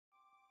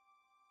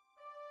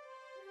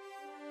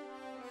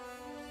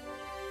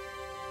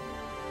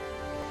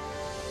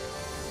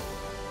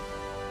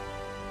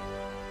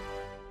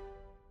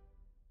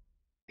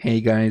Hey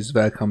guys,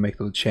 welcome back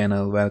to the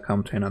channel.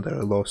 Welcome to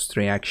another Lost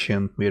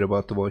reaction. We're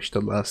about to watch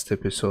the last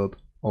episode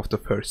of the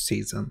first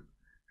season.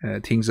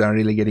 Things are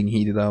really getting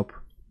heated up.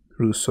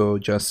 Russo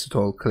just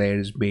stole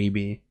Claire's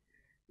baby.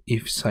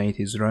 If Said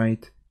is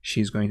right,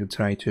 she's going to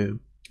try to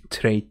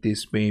trade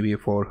this baby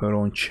for her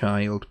own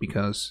child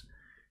because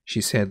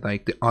she said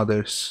like the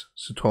others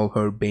stole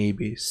her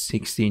baby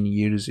 16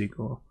 years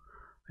ago.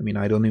 I mean,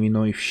 I don't even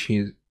know if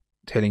she's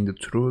telling the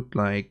truth.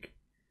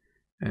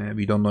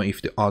 We don't know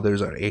if the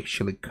others are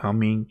actually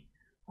coming,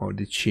 or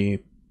did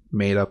she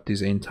made up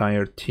this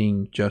entire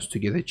thing just to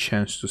get a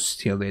chance to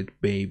steal that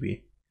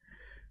baby.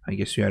 I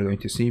guess we are going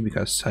to see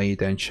because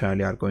Said and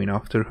Charlie are going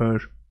after her.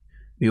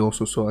 We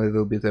also saw a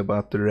little bit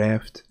about the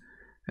raft.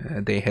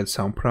 They had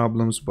some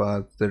problems,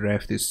 but the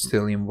raft is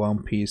still in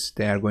one piece.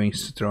 They are going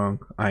strong.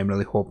 I'm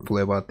really hopeful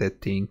about that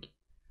thing.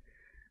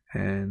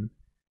 And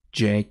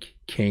Jack,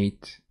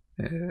 Kate,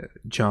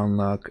 John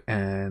Locke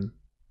and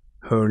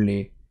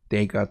Hurley,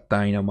 they got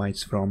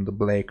dynamites from the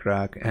Black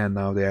Rock and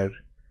now they are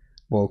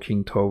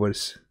walking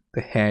towards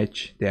the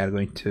hatch. They are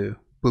going to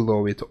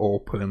blow it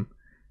open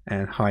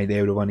and hide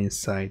everyone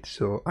inside.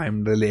 So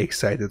I'm really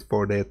excited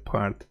for that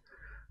part.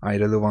 I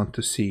really want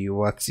to see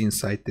what's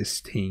inside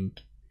this thing.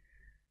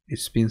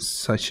 It's been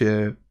such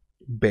a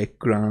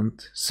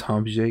background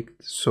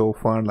subject so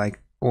far,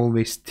 like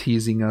always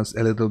teasing us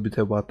a little bit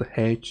about the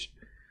hatch.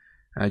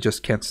 I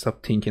just can't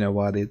stop thinking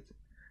about it.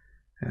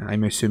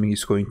 I'm assuming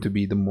it's going to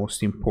be the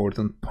most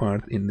important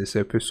part in this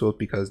episode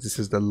because this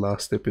is the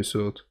last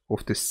episode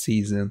of the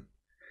season.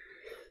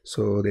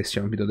 So let's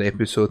jump into the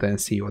episode and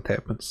see what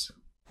happens.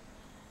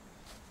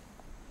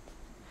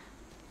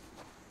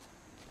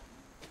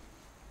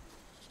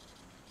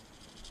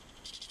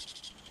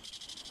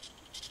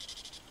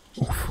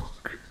 Oh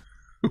fuck.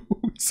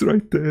 It's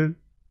right there.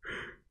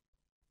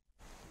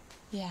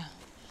 Yeah,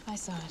 I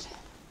saw it.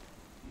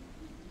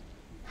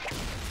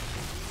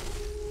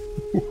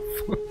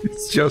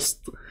 It's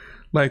just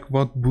like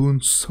what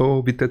Boone saw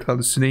with that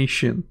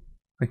hallucination,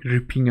 like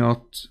ripping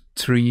out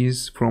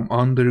trees from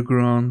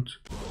underground.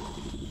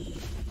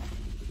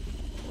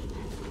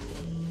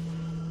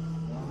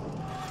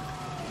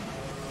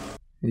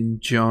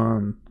 And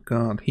John,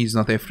 God, he's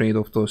not afraid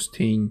of those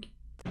things.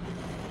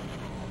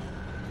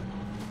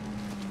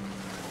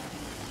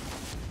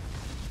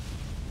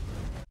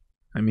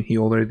 I mean, he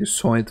already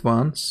saw it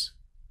once.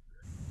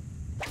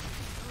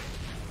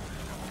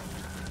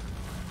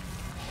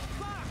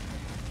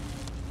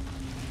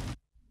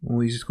 Oh,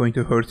 is it going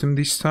to hurt him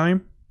this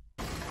time?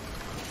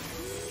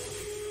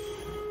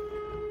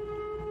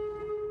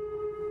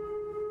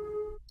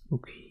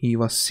 Look, he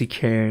was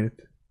scared.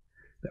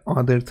 The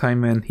other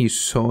time when he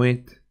saw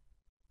it,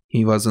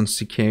 he wasn't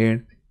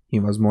scared. He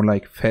was more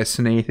like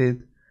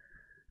fascinated.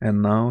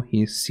 And now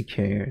he's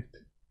scared.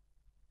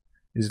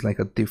 It's like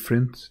a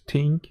different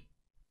thing.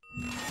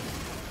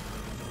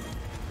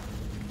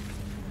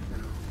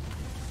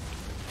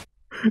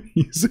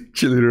 He's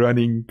actually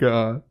running,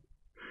 God.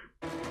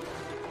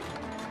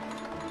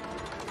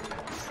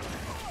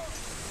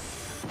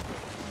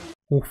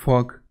 Oh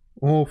fuck.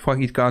 Oh fuck,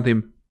 it got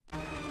him.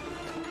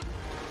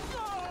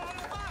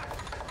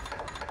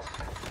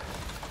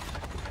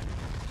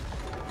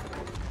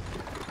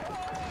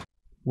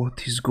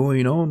 What is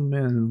going on,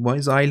 man? Why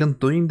is Island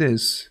doing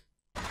this?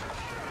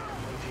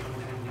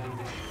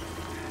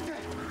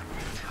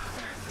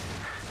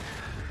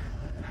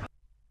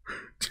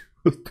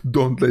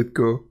 Don't let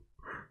go.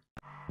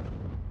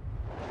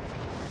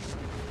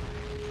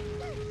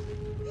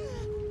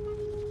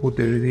 Oh,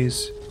 there it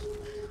is.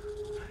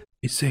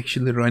 It's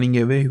actually running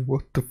away.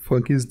 What the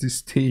fuck is this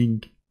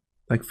thing?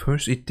 Like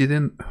first it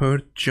didn't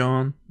hurt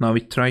John. Now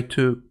it tried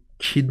to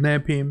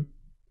kidnap him.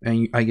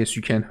 And I guess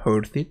you can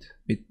hurt it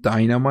with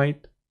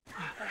dynamite.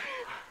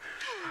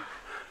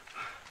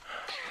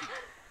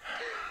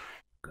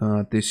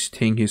 God, this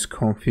thing is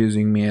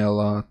confusing me a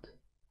lot.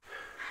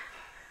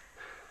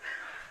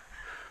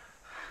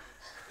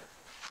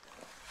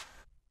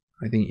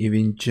 I think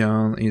even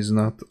John is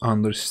not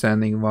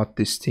understanding what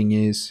this thing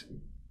is.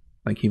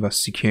 Like he was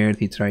scared,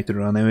 he tried to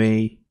run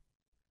away.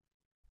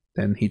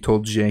 Then he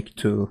told Jack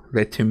to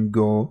let him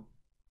go.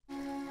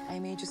 I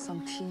made you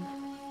some tea.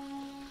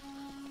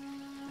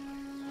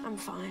 I'm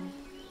fine.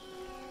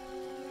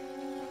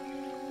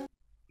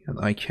 And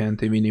I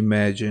can't even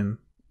imagine.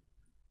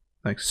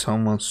 Like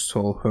someone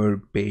stole her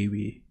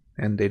baby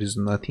and there is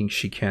nothing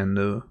she can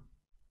do.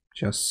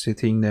 Just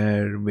sitting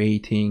there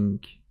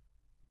waiting.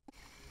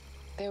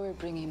 They will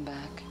bring him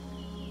back.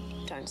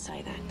 Don't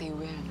say that. They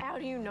will. How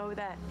do you know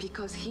that?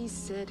 Because he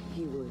said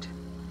he would.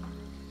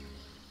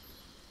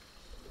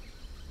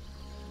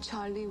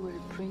 Charlie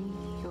will bring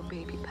your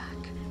baby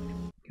back.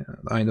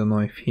 I don't know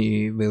if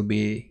he will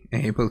be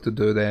able to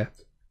do that.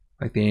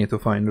 Like they need to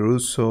find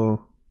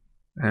Russo.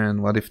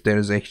 And what if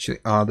there's actually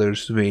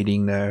others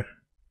waiting there?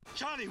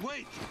 Charlie,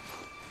 wait!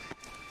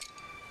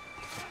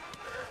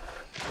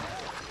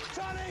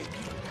 Charlie!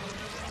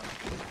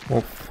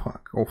 Oh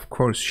fuck, of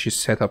course she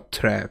set up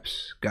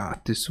traps.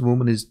 God, this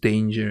woman is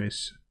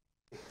dangerous.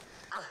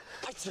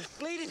 I'm just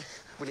bleeding.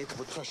 We need to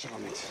put pressure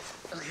on it.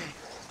 Okay.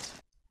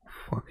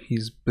 Fuck,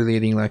 he's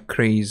bleeding like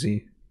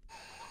crazy.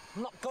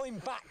 I'm not going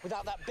back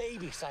without that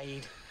baby,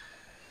 Saeed.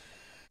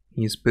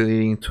 He's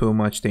bleeding too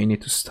much, they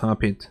need to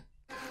stop it.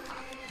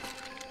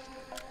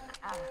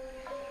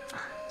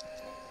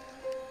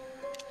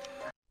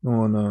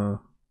 Oh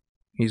no.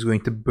 He's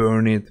going to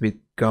burn it with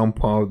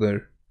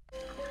gunpowder.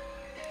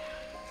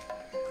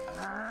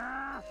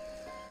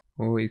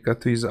 Oh, it got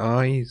to his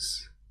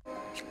eyes.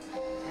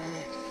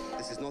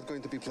 This is not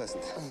going to be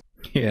pleasant.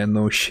 Yeah,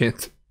 no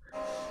shit.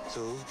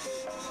 2,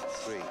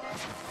 3.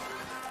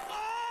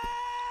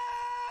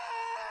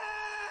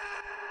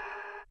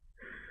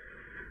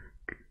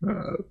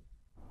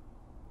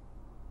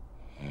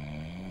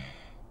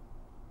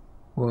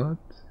 What?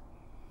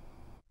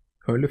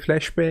 Early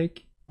flashback?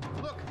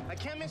 Look, I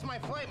can't miss my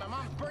flight. My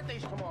mom's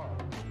birthday's tomorrow.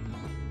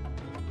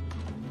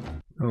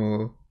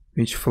 Oh,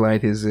 which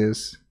flight is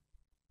this?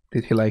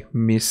 Did he like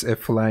miss a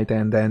flight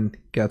and then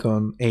got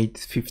on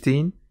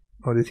 8:15?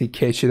 Or did he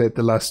catch it at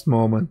the last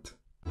moment?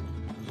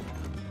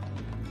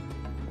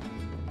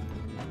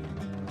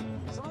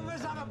 Some of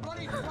us have a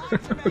bloody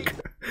flight to make.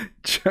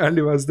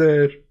 Charlie was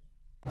there.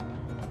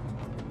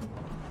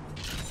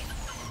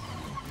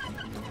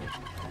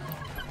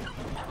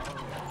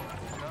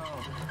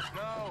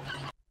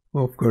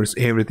 Of course,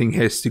 everything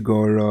has to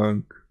go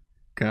wrong.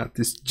 God,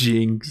 this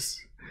jinx.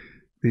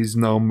 These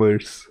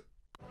numbers.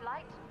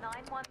 Flight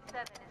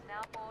 917 is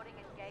now boarding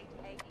at gate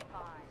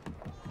 85.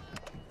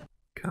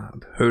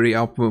 God, hurry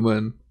up,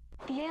 woman.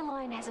 The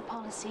airline has a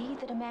policy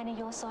that a man of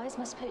your size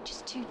must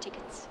purchase 2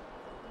 tickets.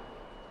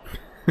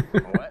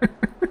 What?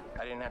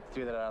 I didn't have to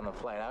do that on the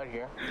flight out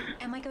here.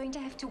 Am I going to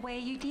have to weigh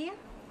you, dear?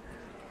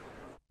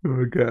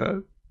 Oh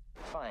god.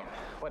 Fine,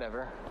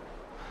 whatever.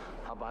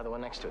 I'll buy the one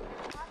next to it.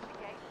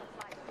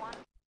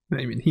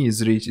 I mean, he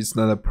is rich, it's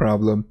not a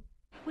problem.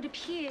 It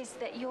appears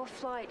that your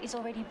flight is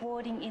already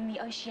boarding in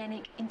the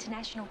Oceanic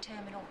International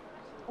Terminal.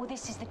 Or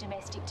this is the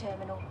domestic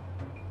terminal.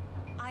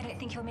 I don't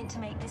think you're meant to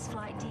make this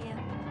flight, dear.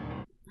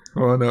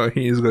 Oh no,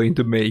 he is going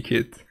to make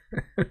it.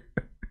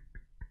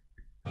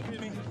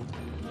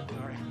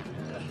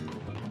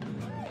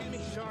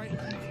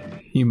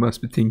 He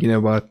must be thinking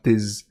about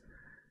this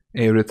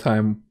every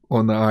time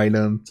on the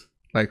island,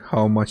 like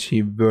how much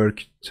he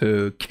worked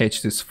to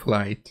catch this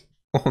flight,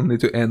 only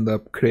to end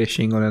up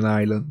crashing on an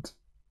island.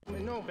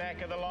 No,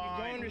 back of the line.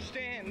 You don't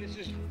understand. This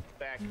is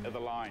back of the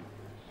line.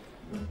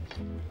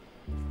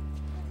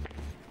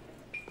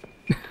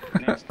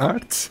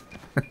 Art?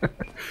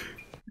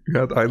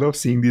 God, I love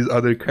seeing these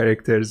other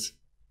characters.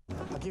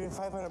 I'll give you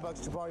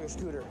 $500 to borrow your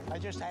scooter. I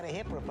just had a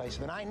hip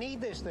replacement. I need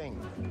this thing.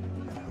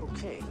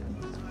 Okay.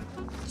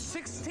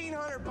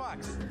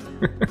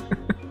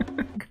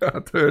 $1,600.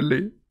 God,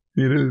 Hurley.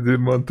 He really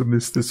didn't want to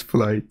miss this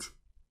flight.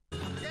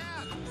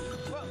 Yeah.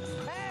 Well,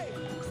 hey,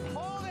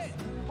 hold it.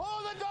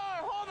 Hold the door.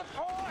 Hold the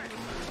door.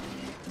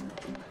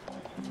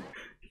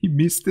 He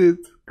missed it?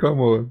 Come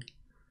on.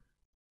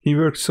 He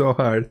worked so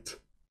hard.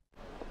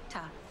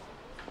 Ta.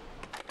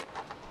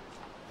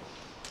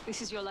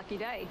 This is your lucky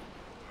day.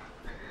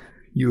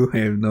 You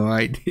have no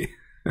idea.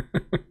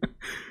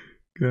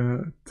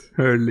 God,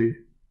 Hurley.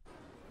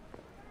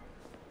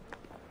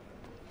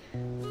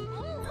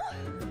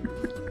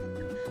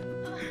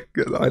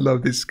 God, I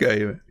love this guy,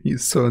 man.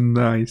 He's so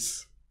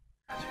nice.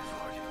 Did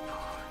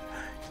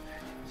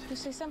you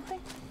say something?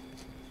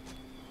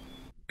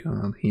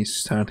 God, he's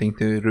starting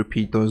to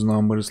repeat those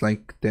numbers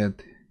like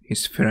that.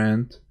 His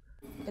friend.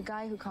 The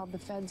guy who called the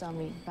feds on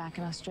me back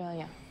in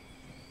Australia.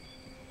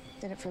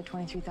 Did it for a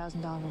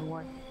 $23,000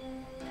 reward.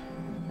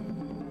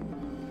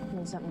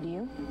 Mean something to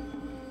you?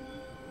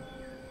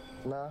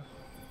 No.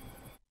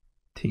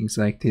 Things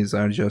like this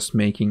are just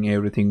making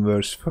everything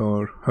worse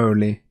for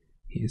Hurley.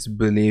 He's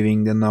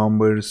believing the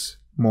numbers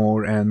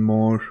more and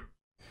more.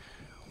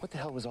 What the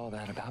hell was all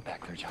that about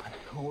back there, John?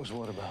 What was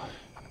what about?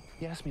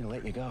 You asked me to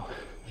let you go.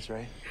 That's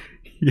right.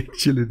 He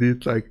actually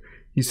did, like,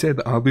 he said,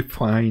 I'll be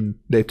fine,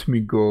 let me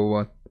go.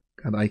 What?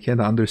 God, I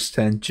can't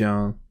understand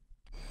John.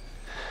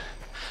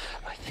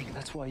 I think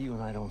that's why you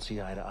and I don't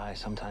see eye to eye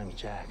sometimes,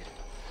 Jack.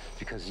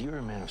 Because you're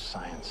a man of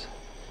science.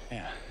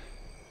 Yeah.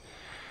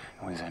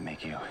 What does that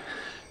make you?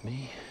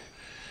 Me?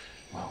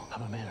 Well,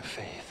 I'm a man of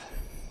faith.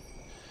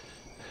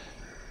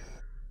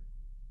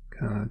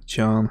 God,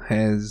 John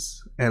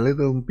has a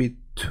little bit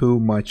too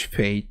much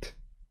faith.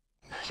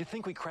 You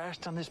think we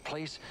crashed on this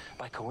place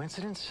by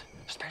coincidence?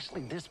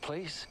 Especially this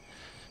place?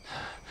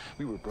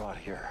 We were brought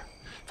here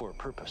for a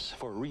purpose,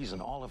 for a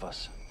reason, all of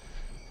us.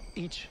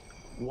 Each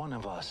one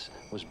of us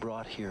was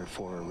brought here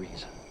for a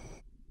reason.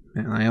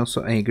 And I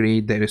also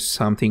agree there is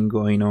something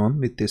going on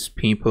with these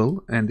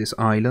people and this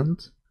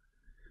island.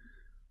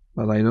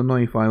 But I don't know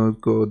if I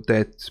would go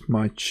that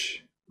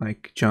much,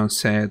 like John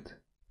said.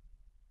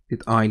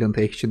 Did island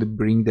actually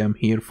bring them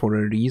here for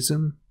a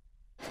reason?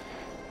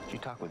 Did you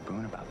talk with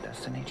Boone about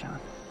destiny, John?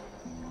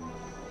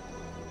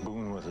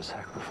 Boone was a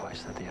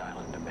sacrifice that the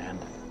island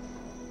demanded.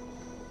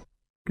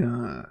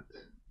 God.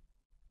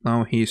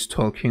 Now he's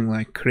talking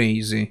like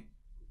crazy.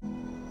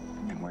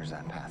 And where's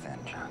that path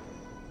end, John?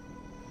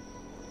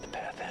 The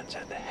path ends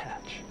at the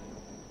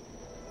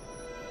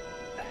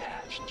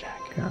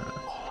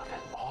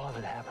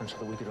open so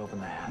that we could open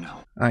the hatch.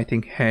 No. I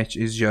think hatch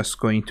is just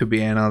going to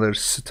be another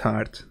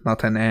start,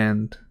 not an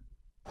end.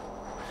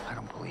 I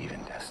don't believe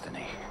in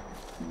destiny.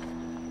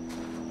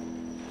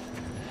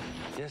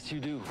 Yes, you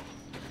do.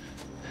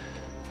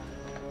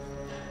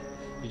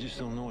 You just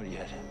don't know it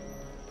yet.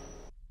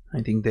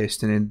 I think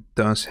destiny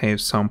does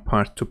have some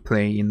part to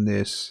play in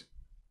this.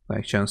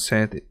 Like John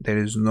said, there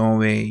is no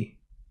way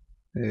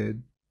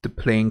the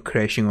plane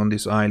crashing on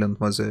this island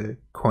was a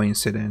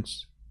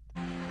coincidence.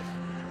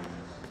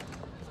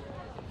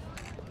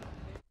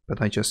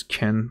 But I just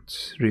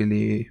can't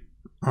really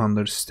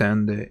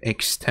understand the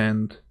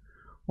extent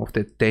of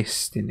the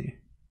destiny.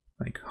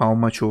 Like, how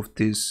much of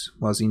this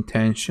was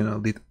intentional?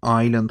 Did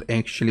Island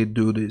actually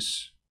do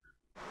this?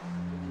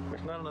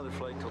 There's not another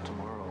flight till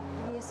tomorrow.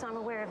 Yes, I'm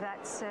aware of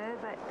that, sir,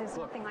 but there's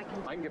nothing I can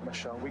do. I can get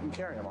Michelle. We can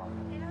carry him on.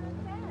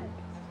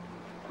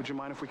 Would you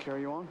mind if we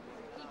carry you on?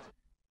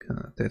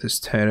 God, that is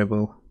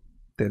terrible.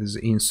 That is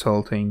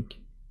insulting.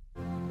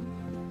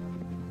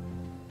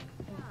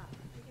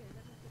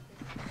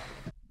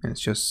 It's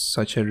just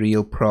such a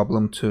real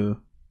problem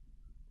too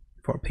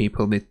for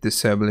people with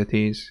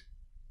disabilities.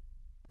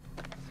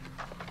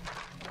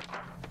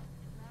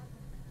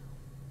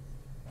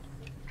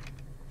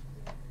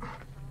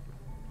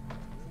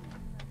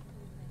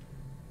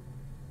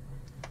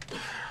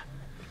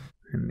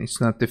 And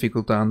it's not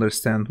difficult to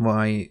understand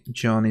why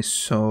John is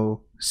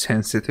so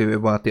sensitive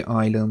about the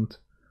island,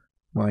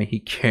 why he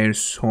cares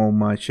so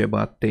much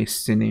about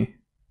destiny.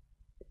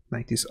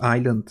 Like, this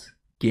island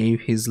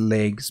gave his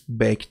legs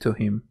back to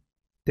him.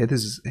 That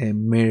is a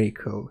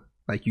miracle.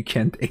 Like, you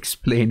can't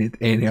explain it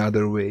any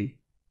other way.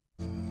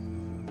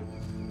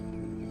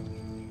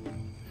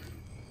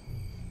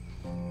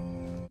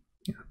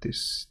 Yeah,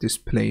 this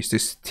place,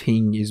 this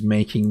thing is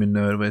making me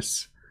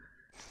nervous.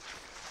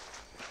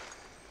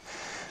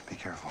 Be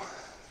careful.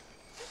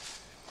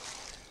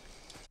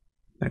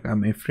 Like,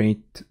 I'm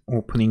afraid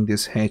opening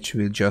this hatch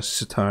will just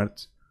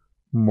start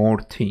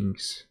more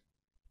things.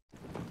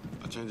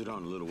 I turned it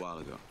on a little while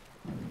ago.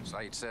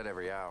 Sight set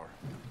every hour.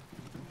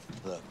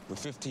 Look, we're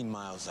 15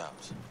 miles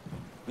out.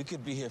 We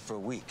could be here for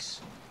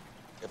weeks.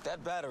 If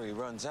that battery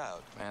runs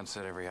out... Man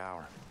set every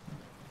hour.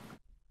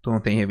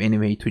 Don't they have any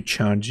way to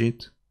charge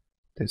it?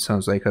 That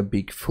sounds like a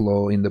big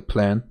flaw in the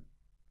plan.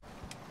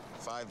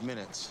 5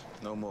 minutes,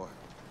 no more.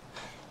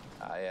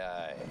 Aye,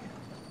 aye.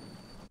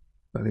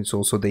 But it's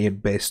also their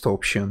best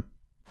option.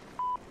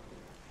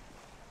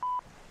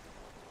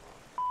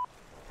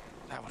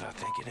 Is that what I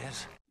think it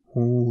is?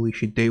 Holy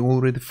shit, they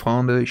already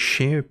found a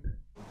ship.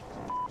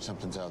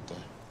 Something's out there.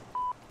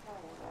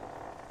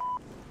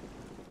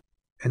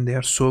 And they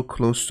are so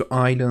close to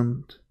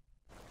island.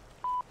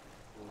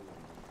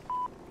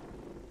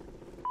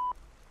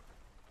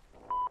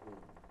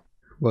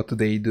 What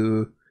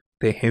do?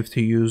 They have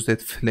to use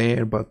that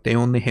flare, but they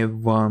only have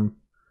one.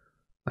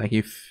 Like,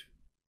 if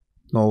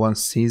no one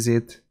sees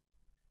it,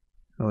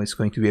 oh, it's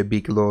going to be a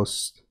big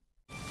loss.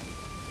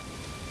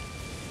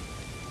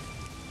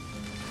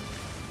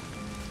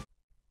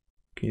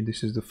 Okay,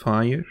 this is the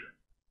fire.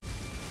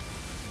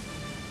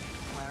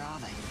 Where are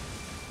they?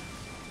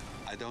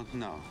 I don't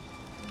know.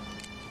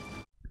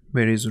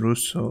 Where is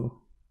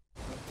Russo?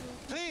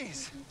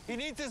 Please! He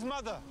needs his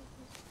mother!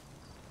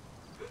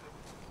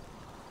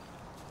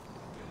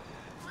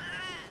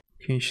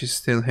 Okay, she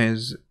still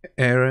has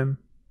Aaron.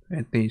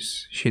 At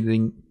least she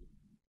didn't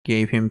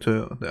give him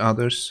to the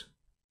others.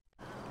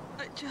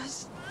 I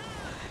just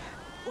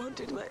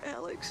wanted my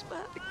Alex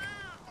back.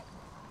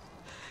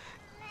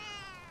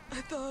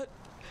 I thought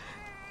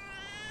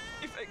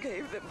if I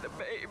gave them the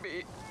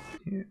baby.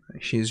 Yeah,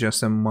 she's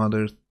just a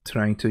mother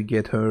trying to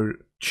get her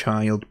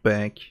child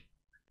back.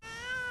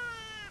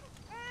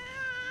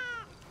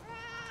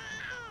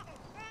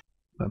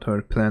 But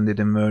her plan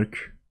didn't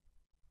work.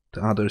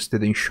 The others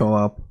didn't show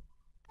up.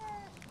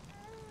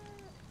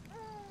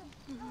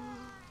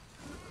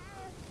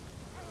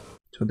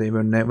 So they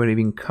were never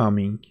even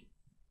coming.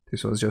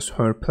 This was just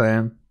her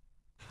plan.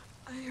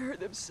 I heard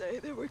them say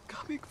they were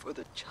coming for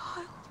the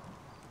child.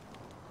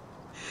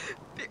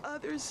 The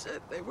others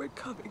said they were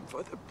coming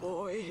for the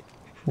boy.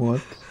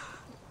 What?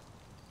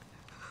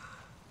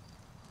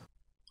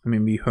 I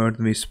mean, we heard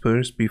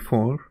whispers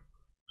before,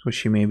 so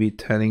she may be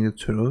telling the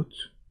truth.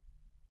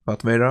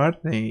 But where are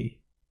they?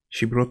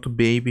 She brought the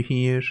baby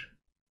here.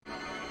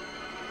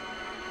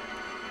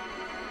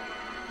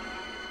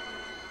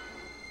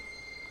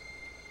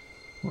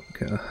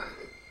 Okay.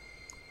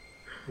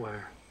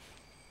 Where?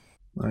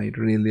 I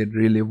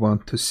really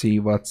want to see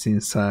what's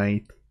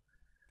inside.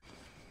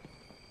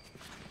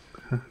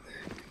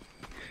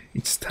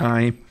 It's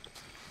time.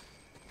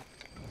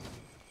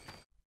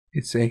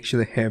 It's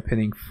actually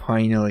happening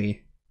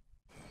finally.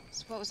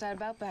 So what was that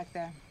about back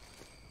there?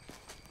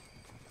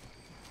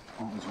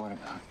 What was what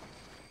about?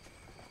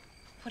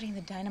 Putting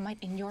the dynamite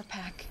in your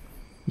pack.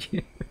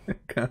 Yeah,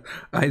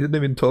 I didn't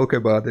even talk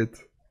about it.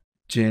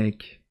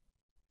 Jake,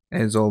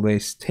 as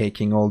always,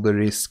 taking all the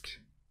risk.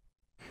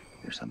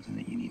 There's something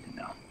that you need to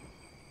know.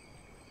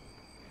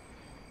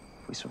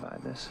 If we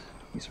survive this,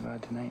 we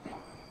survive tonight.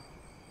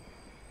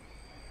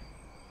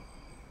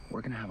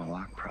 we're gonna have a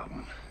lock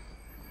problem.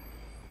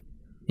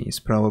 He's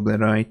probably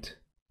right,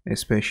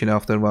 especially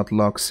after what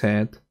Locke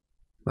said.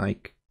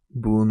 Like,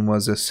 Boone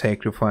was a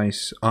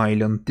sacrifice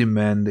Island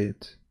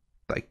demanded.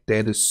 Like,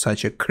 that is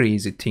such a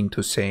crazy thing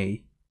to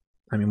say.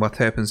 I mean, what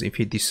happens if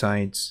he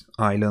decides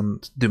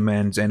Island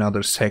demands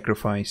another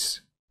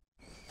sacrifice?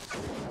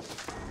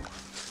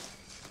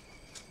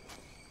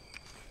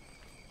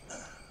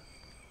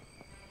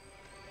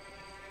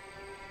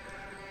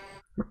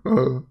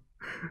 Oh,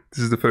 this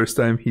is the first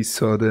time he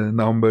saw the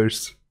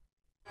numbers.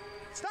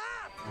 Stop!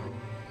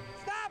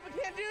 Stop! We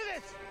can't do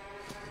this!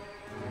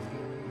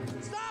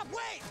 Stop!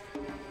 Wait!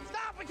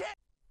 Stop! We can't!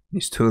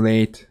 It's too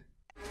late.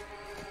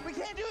 We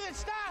can't do this!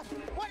 Stop!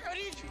 What? I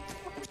need you!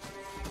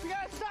 We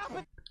gotta stop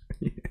it!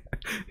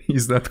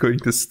 He's not going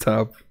to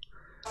stop.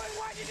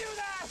 Why'd you do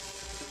that?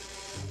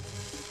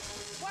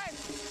 Why?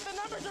 The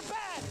numbers are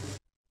bad!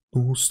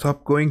 Oh,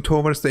 stop going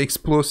towards the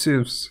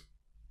explosives.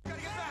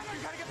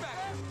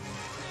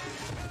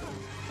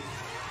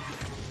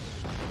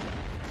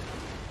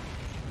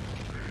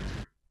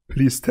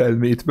 Please tell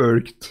me it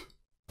worked.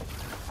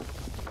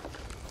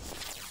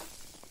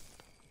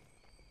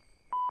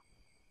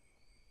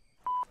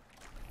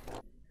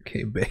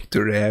 Okay, back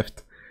to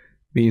Raft.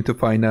 We need to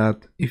find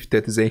out if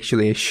that is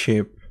actually a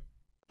ship.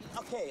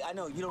 Okay, I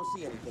know you don't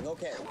see anything,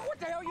 okay. What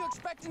the hell are you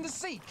expecting to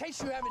see? In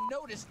case you haven't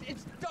noticed,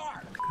 it's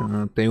dark!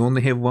 God, they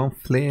only have one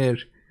flare.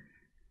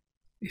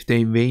 If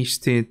they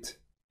waste it...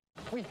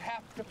 We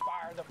have to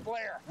fire the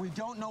flare! We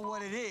don't know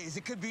what it is.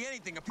 It could be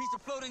anything, a piece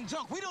of floating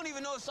junk. We don't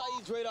even know if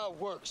Saeed's radar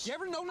works. You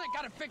ever known I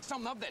gotta fix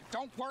something up that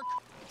don't work?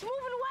 It's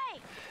moving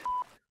away.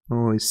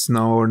 Oh, it's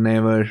now or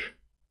never.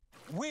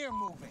 We're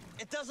moving.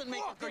 It doesn't make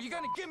Look, are you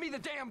gonna give me the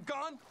damn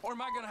gun, or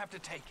am I gonna have to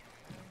take it?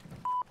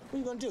 What are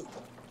you gonna do?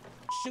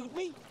 Shoot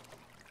me?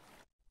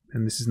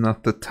 And this is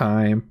not the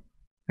time.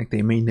 Like,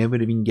 they may never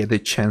even get a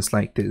chance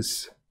like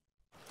this.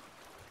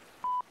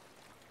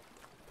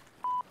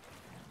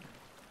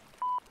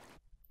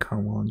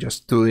 Come on,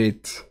 just do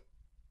it.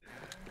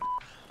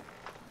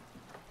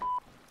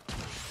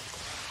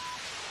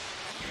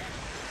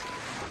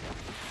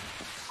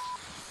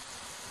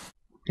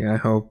 Yeah, I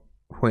hope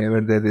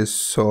whoever that is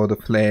saw the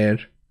flare.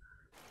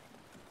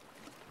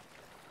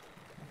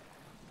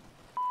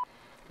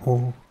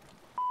 Oh,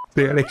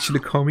 they are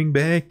actually coming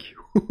back.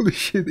 Holy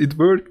shit, it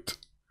worked.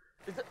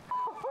 Okay.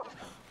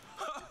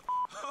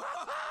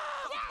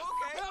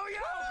 Oh,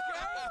 yeah,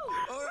 okay.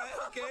 All right,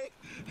 okay.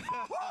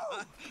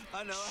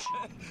 I know.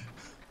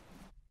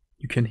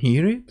 You can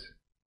hear it?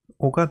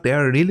 Oh god, they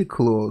are really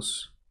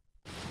close.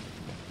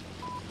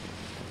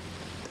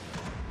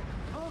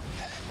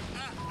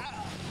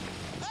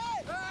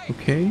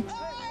 Okay.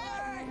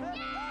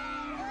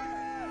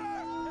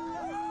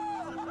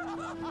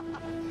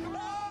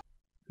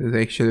 Does it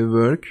actually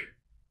work?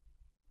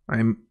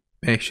 I'm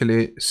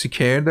actually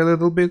scared a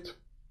little bit.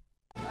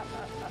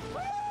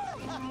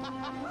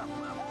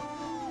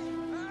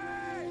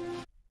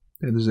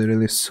 That is a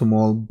really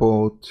small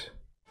boat.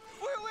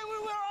 We're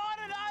on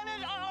an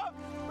island,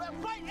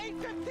 right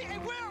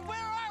 815. Where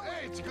are we?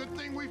 Hey, it's a good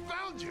thing we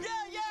found you.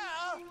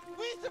 Yeah,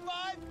 we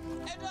survived,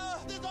 and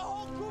there's a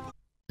whole group of...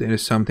 There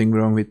is something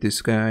wrong with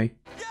this guy.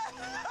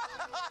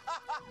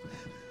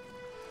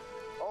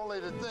 Only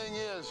the thing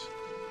is,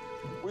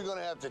 we're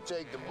gonna have to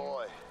take the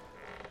boy.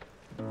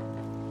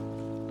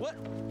 What?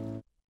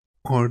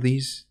 Are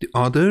these the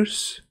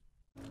others?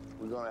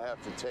 We're gonna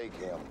have to take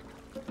him.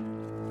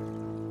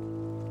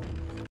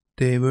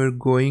 They were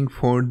going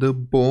for the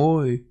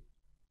boy.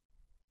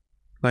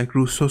 Like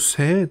Russo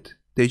said,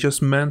 they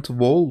just meant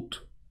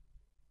Walt.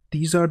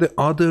 These are the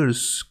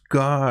others,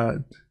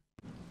 God.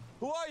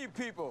 Who are you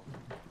people?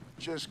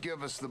 Just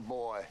give us the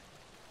boy.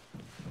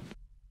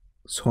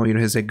 Sawyer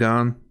has a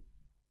gun.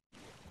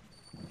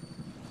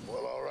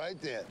 Well, all right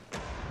then.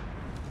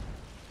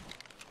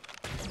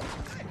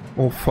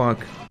 Oh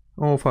fuck.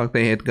 Oh fuck,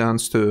 they had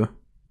guns too.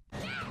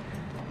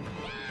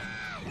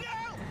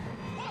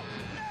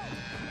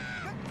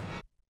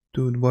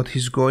 Dude, what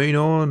is going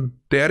on?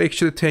 They are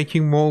actually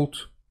taking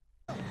Walt.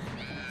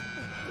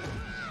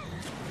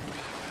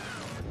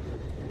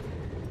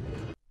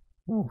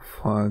 Oh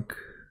fuck.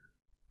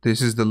 This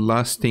is the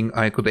last thing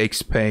I could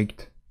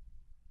expect.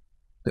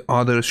 The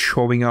others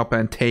showing up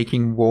and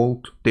taking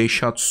Walt. They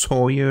shot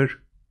Sawyer.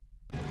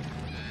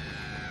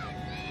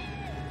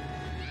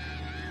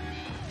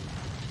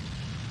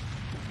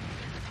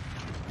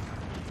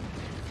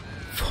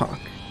 Fuck.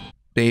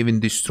 They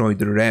even destroyed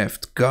the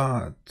raft.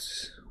 God.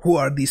 Who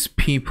are these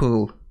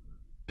people?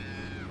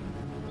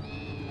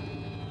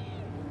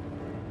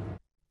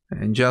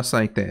 And just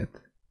like that,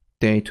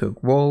 they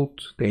took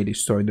Walt, they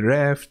destroyed the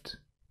raft.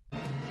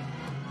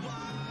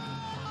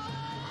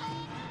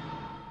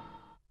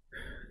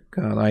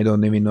 God, I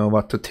don't even know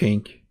what to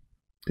think.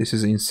 This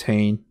is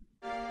insane.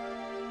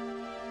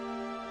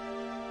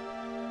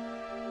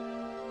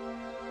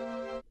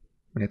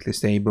 At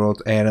least they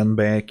brought Aaron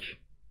back.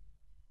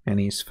 And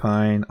he's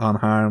fine,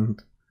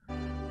 unharmed.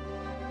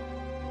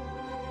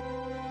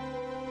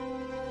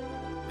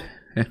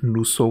 And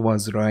Russo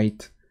was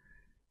right.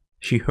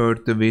 She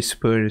heard the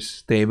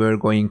whispers. They were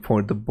going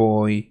for the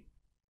boy.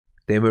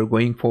 They were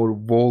going for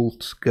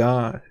Walt.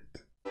 God.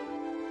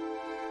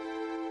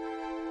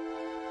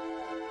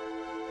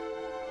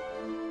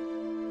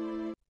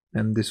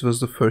 And this was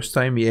the first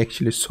time we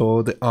actually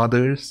saw the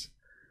others.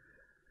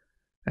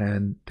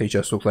 And they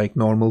just look like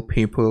normal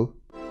people.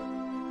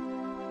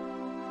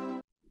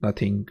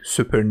 Nothing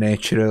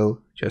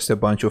supernatural. Just a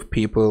bunch of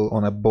people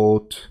on a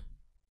boat.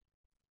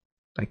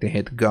 Like they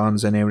had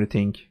guns and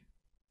everything.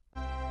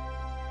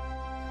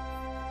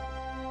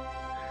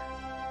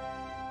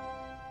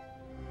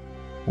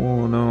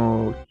 Oh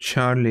no,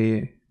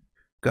 Charlie.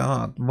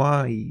 God,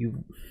 why?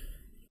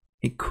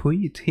 He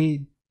quit.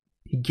 He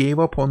gave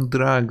up on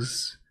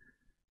drugs.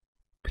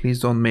 Please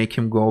don't make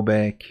him go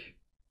back.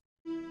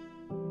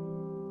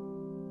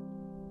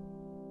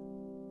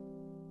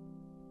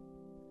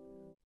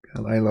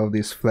 God, I love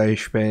these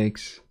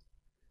flashbacks.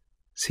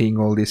 Seeing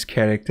all these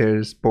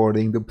characters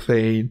boarding the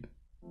plane.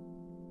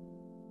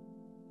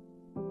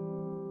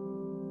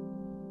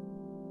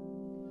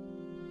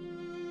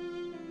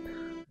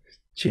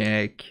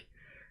 Jack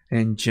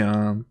and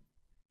John.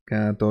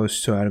 God,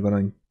 those two are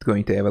going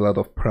to have a lot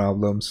of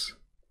problems.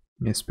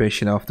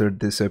 Especially after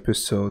this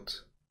episode.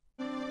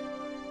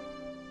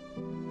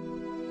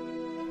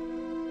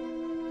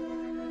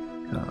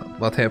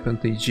 What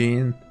happened to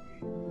Gene?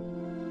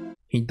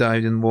 He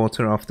dived in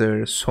water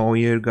after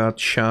Sawyer got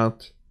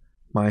shot.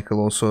 Michael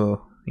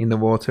also in the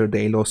water.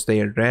 They lost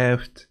their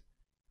raft.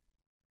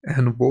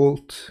 And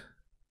Walt,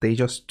 they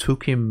just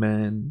took him,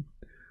 man.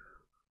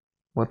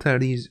 What are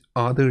these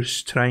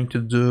others trying to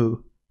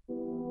do?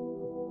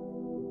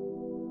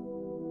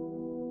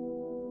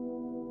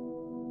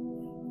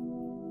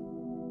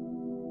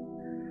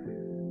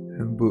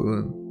 And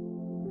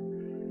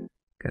Boone.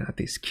 God,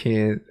 this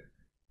kid.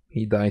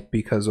 He died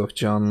because of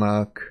John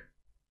Locke.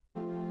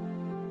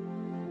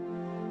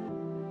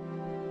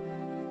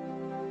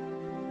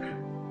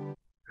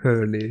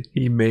 Hurley,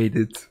 he made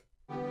it.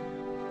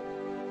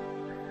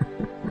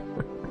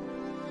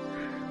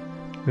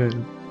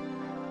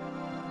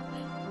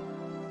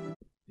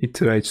 He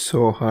tried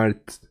so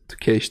hard to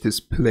catch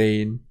this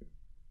plane.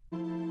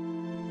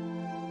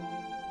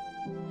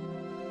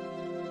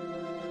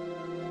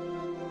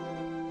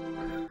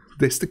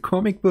 That's the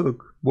comic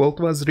book. Walt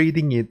was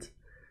reading it.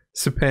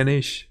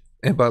 Spanish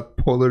about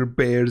polar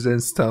bears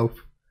and stuff.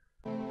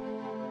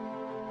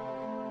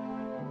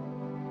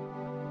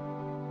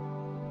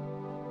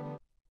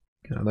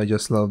 God, I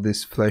just love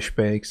these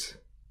flashbacks.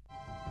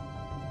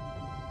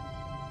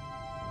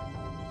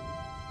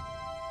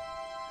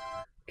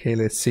 Okay,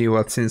 let's see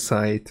what's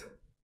inside.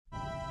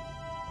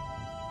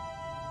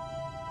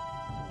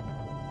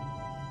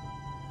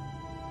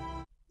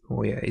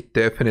 Oh yeah, it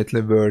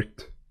definitely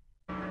worked.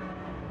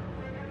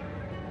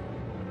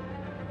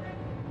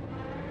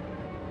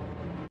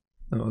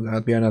 Oh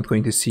god, we are not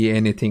going to see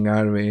anything,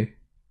 are we?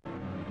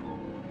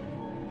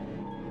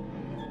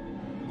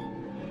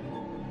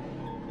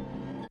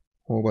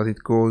 Oh, but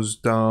it goes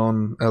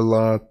down a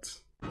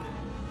lot.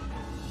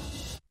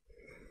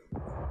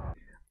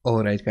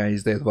 Alright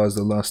guys, that was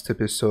the last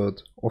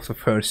episode of the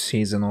first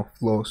season of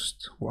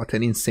Lost. What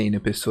an insane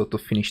episode to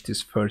finish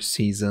this first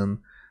season.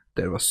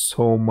 There was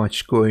so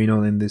much going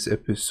on in this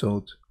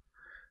episode.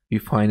 We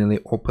finally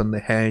opened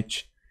the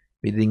hatch.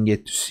 We didn't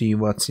get to see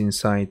what's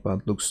inside,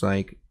 but looks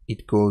like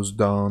it goes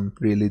down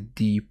really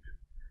deep.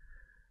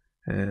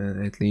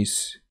 At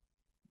least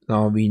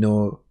now we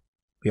know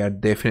we are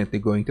definitely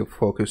going to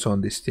focus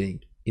on this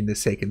thing in the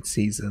second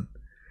season.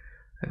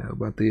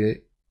 But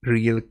the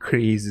real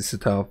crazy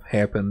stuff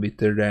happened with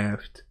the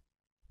raft.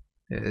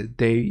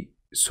 They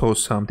saw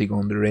something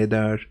on the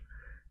radar.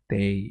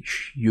 They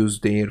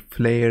used their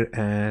flare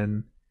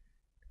and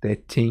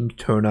that thing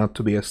turned out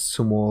to be a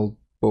small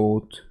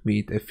boat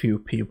with a few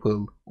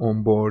people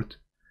on board,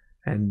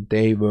 and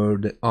they were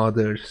the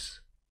others.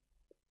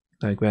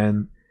 Like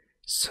when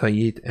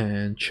Said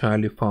and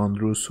Charlie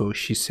found Russo,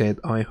 she said,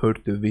 I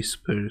heard the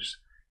whispers.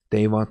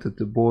 They wanted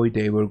the boy,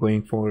 they were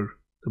going for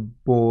the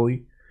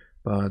boy,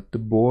 but the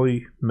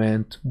boy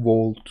meant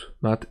Walt,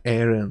 not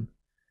Aaron.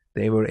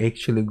 They were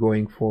actually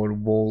going for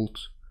Walt.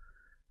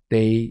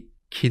 They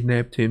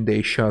kidnapped him,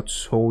 they shot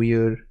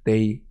Sawyer,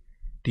 they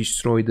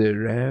destroyed the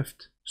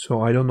raft.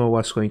 So I don't know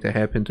what's going to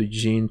happen to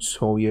Gene,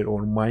 Sawyer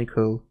or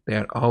Michael. They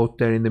are out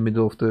there in the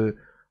middle of the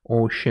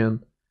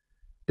ocean.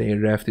 Their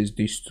raft is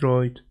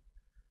destroyed.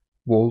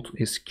 Walt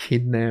is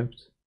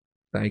kidnapped.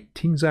 Like,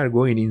 things are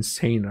going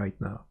insane right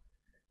now.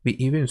 We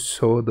even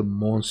saw the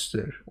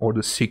monster or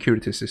the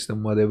security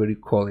system, whatever you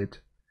call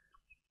it.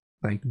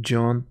 Like,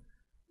 John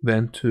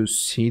went to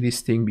see this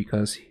thing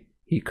because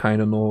he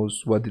kind of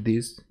knows what it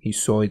is. He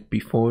saw it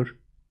before.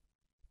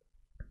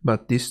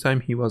 But this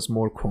time he was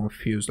more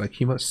confused, like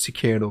he was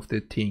scared of the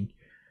thing,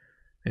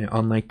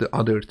 unlike the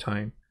other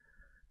time.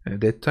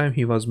 That time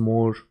he was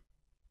more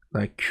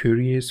like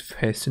curious,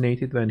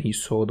 fascinated when he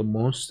saw the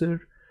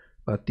monster,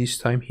 but this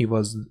time he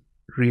was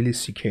really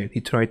scared.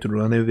 He tried to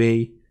run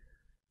away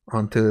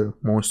until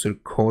monster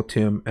caught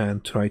him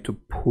and tried to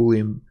pull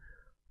him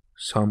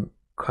some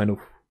kind of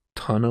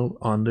tunnel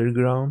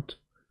underground,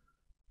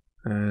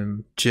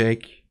 and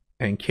Jack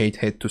and Kate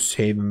had to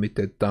save him with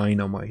that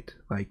dynamite.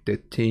 Like,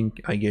 that thing,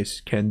 I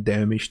guess, can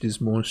damage this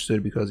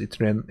monster because it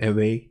ran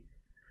away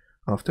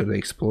after the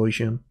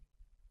explosion.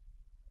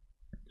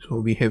 So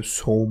we have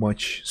so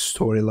much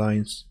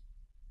storylines,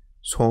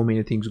 so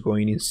many things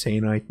going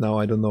insane right now.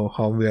 I don't know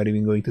how we are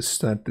even going to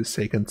start the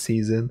second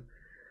season,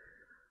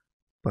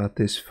 but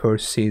this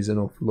first season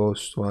of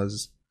Lost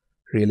was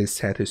really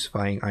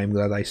satisfying. I'm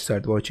glad I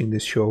started watching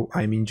this show.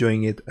 I'm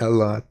enjoying it a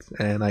lot,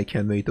 and I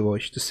can't wait to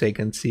watch the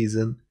second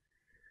season.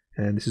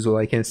 And this is all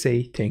I can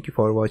say. Thank you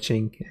for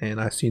watching, and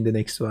I'll see you in the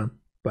next one.